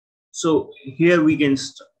So here we can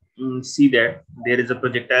see that there is a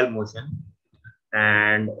projectile motion,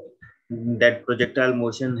 and that projectile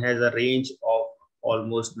motion has a range of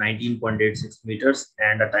almost 19.86 meters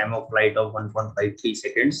and a time of flight of 1.53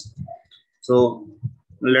 seconds. So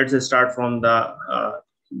let's start from the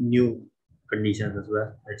new conditions as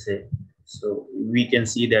well. Let's say, so we can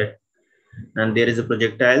see that, and there is a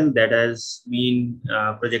projectile that has been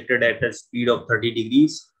projected at a speed of 30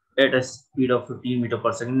 degrees at a speed of 15 meters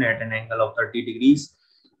per second at an angle of 30 degrees,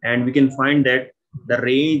 and we can find that the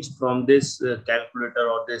range from this calculator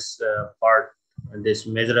or this part, this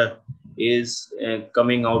measurer, is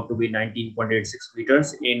coming out to be 19.86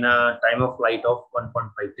 meters in a time of flight of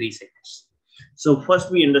 1.53 seconds. So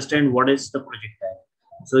first we understand what is the projectile.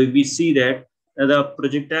 So if we see that the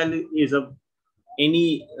projectile is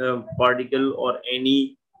any particle or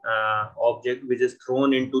any object which is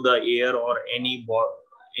thrown into the air or any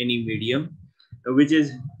medium which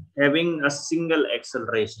is having a single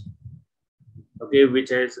acceleration, okay, which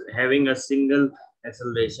is having a single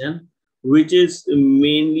acceleration, which is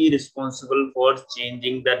mainly responsible for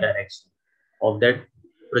changing the direction of that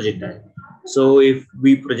projectile. So if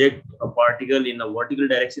we project a particle in a vertical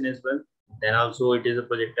direction as well, then also it is a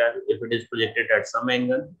projectile. If it is projected at some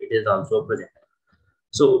angle, it is also a projectile.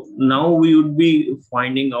 So now we would be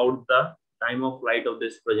finding out the time of flight of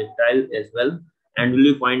this projectile as well, and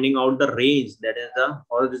we'll be finding out the range, that is the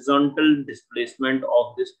horizontal displacement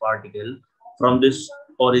of this particle from this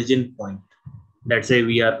origin point. Let's say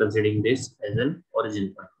we are considering this as an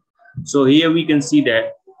origin point. So here we can see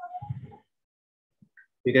that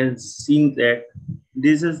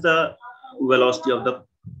this is the velocity of the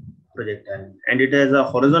projectile, and it has a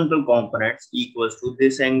horizontal components equals to,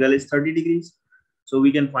 this angle is 30 degrees. So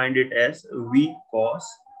we can find it as V cos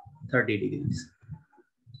 30 degrees.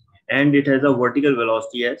 And it has a vertical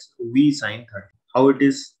velocity as V sin 30. How it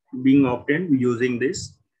is being obtained? Using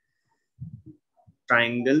this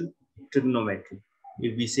triangle trigonometry.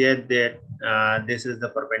 If we say that this is the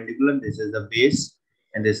perpendicular, this is the base,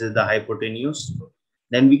 and this is the hypotenuse,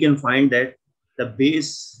 then we can find that the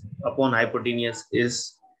base upon hypotenuse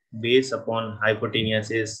is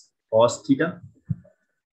cos theta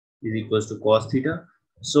is equals to cos theta.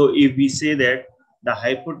 So if we say that the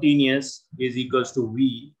hypotenuse is equals to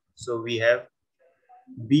V, so we have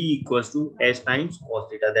B equals to S times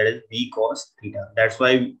cos theta, that is B cos theta. That's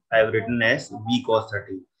why I have written as V cos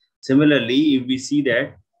 30. Similarly, if we see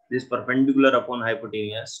that this perpendicular upon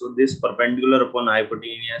hypotenuse, so this perpendicular upon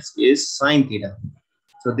hypotenuse is sin theta.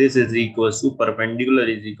 So this is equals to, perpendicular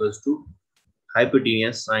is equals to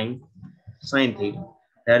hypotenuse sin theta,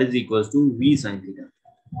 that is equals to V sin theta.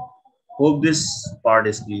 Hope this part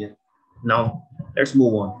is clear. Now let's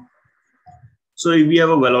move on. So if we have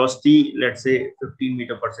a velocity, let's say 15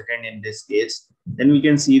 meters per second in this case, then we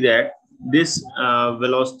can see that this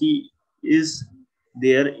velocity is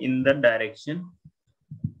there in the direction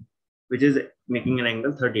which is making an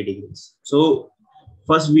angle 30 degrees. So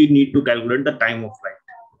first we need to calculate the time of flight.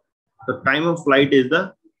 The time of flight is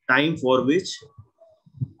the time for which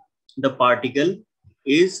the particle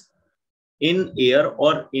is in air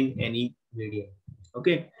or in any medium.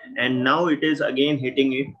 Okay, and now it is again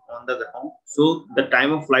hitting it on the ground. So the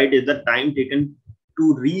time of flight is the time taken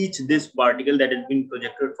to reach this particle that has been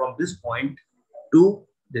projected from this point to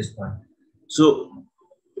this point. So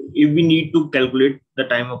if we need to calculate the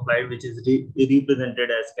time of flight, which is represented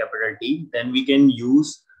as capital T, then we can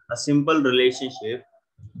use a simple relationship,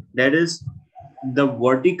 that is the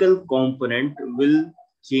vertical component will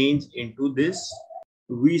change into this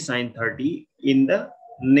V sin 30 in the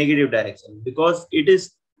negative direction, because it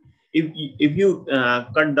is, if you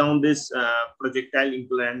cut down this projectile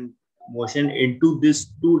inclined motion into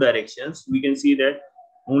these two directions, we can see that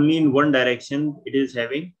only in one direction it is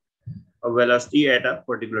having a velocity at a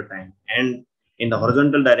particular time, and in the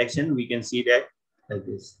horizontal direction we can see that like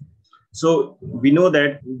this. So we know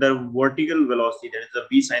that the vertical velocity, that is the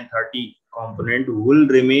V sin 30 component, will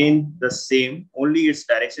remain the same, only its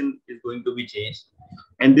direction is going to be changed,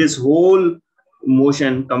 and this whole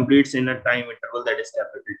motion completes in a time interval, that is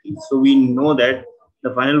capital T. So we know that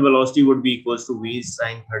the final velocity would be equals to V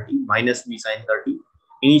sin 30 minus V sin 30.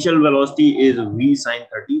 Initial velocity is V sin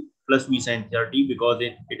 30 plus V sin 30 because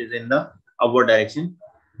it is in the upward direction,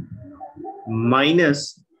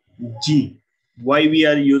 minus G. Why we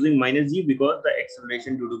are using minus G? Because the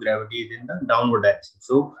acceleration due to gravity is in the downward direction.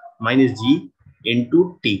 So minus G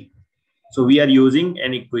into T. So we are using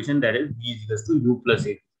an equation that is V is equals to U plus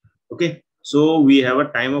A. Okay. So we have a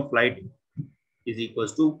time of flight is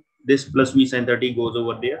equals to this plus V sin 30 goes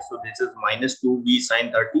over there. So this is minus 2 V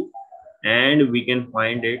sin 30, and we can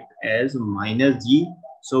find it as minus G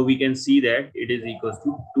So we can see that it is equals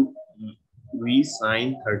to 2v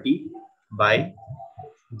sine 30 by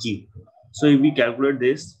g. So if we calculate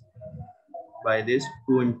this by this,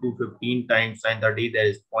 2 into 15 times sine 30, that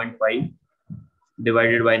is 0.5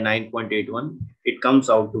 divided by 9.81, it comes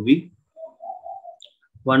out to be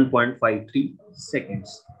 1.53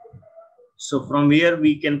 seconds. So from here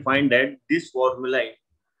we can find that this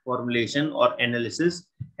formulation or analysis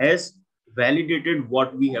has validated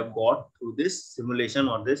what we have got through this simulation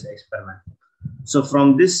or this experiment. So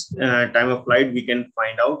from this time of flight, we can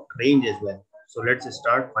find out range as well. So let's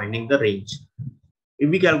start finding the range. If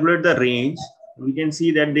we calculate the range, we can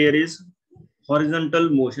see that there is horizontal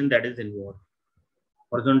motion that is involved.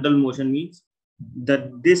 Horizontal motion means that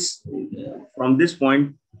this from this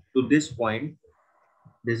point to this point,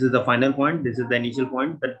 this is the final point, this is the initial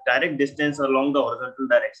point. The direct distance along the horizontal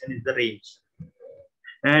direction is the range.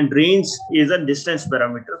 And range is a distance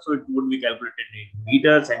parameter, so it would be calculated in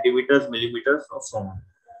meters, centimeters, millimeters, or so on.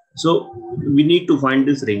 So we need to find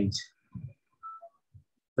this range.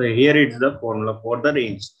 So here it's the formula for the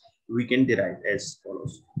range. We can derive as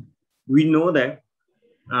follows. We know that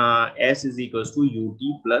S is equals to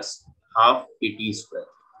ut plus half at square.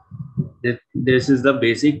 This is the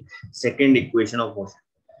basic second equation of motion.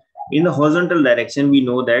 In the horizontal direction, we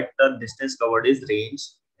know that the distance covered is range,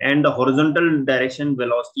 and the horizontal direction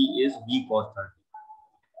velocity is v cos 30.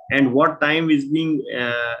 And what time is being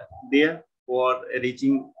there for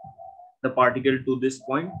reaching the particle to this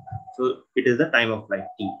point? So it is the time of flight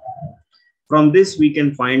t. From this we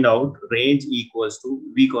can find out range equals to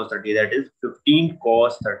v cos 30, that is 15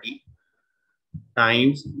 cos 30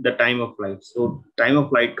 times the time of flight. So time of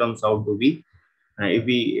flight comes out to be, if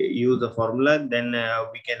we use the formula, then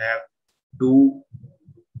we can have 2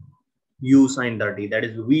 u sine 30, that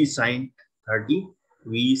is v sine 30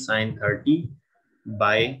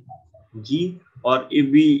 by g, or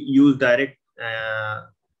if we use direct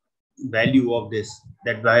value of this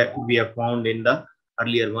that we have found in the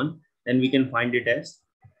earlier one, then we can find it as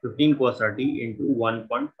 15 cos 30 into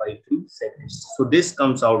 1.53 seconds. So this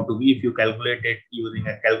comes out to be, if you calculate it using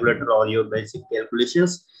a calculator or your basic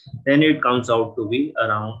calculations, then it comes out to be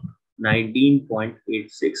around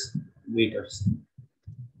 19.86 meters.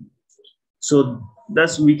 So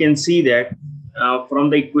thus we can see that from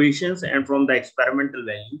the equations and from the experimental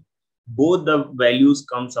value, both the values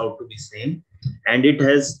comes out to be same, and it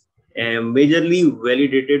has majorly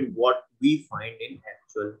validated what we find in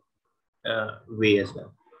actual way as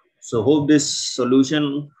well. So hope this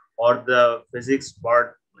solution or the physics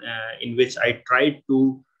part in which I tried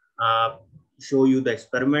to show you the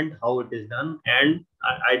experiment, how it is done, and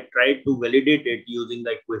I tried to validate it using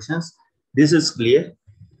the equations. This is clear.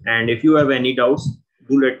 And if you have any doubts,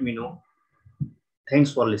 do let me know.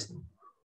 Thanks for listening.